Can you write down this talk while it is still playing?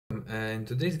In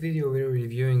today's video we're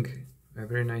reviewing a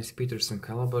very nice Peterson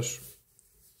Calabash.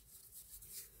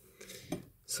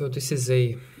 So this is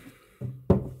a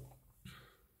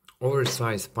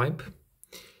oversized pipe,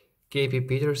 KP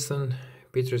Peterson,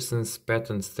 Peterson's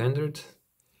patent standard,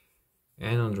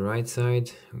 and on the right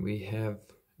side we have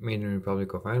made in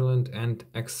Republic of Ireland and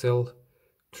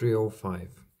XL305.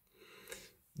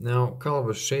 Now,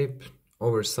 Calabash shape,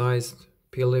 oversized,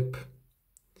 P-lip,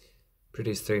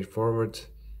 pretty straightforward.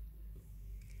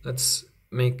 Let's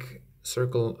make a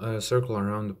circle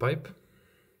around the pipe.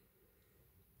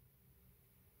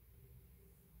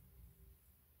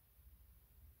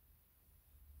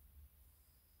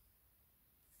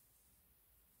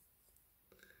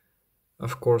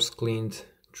 Of course, cleaned,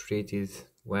 treated,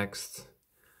 waxed,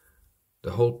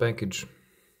 the whole package.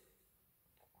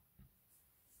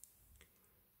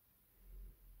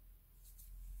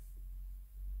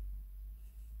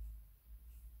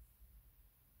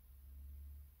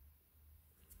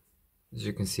 As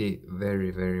you can see,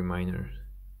 very minor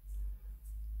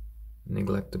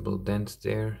neglectable dent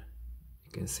there.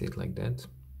 You can see it like that.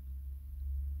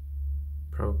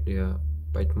 Probably a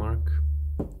bite mark.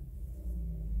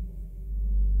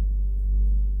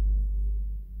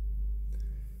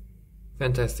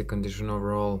 Fantastic condition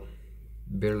overall,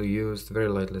 barely used, very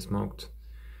lightly smoked.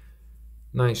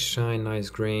 Nice shine, nice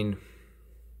grain.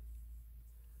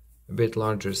 A bit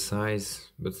larger size,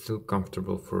 but still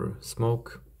comfortable for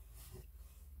smoke.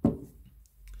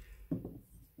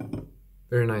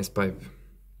 Very nice pipe.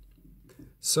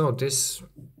 So this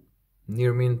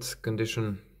near mint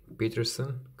condition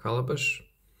Peterson Calabash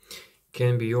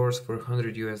can be yours for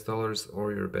 $100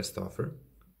 or your best offer.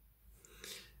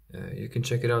 You can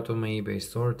check it out on my eBay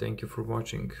store. Thank you for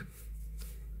watching.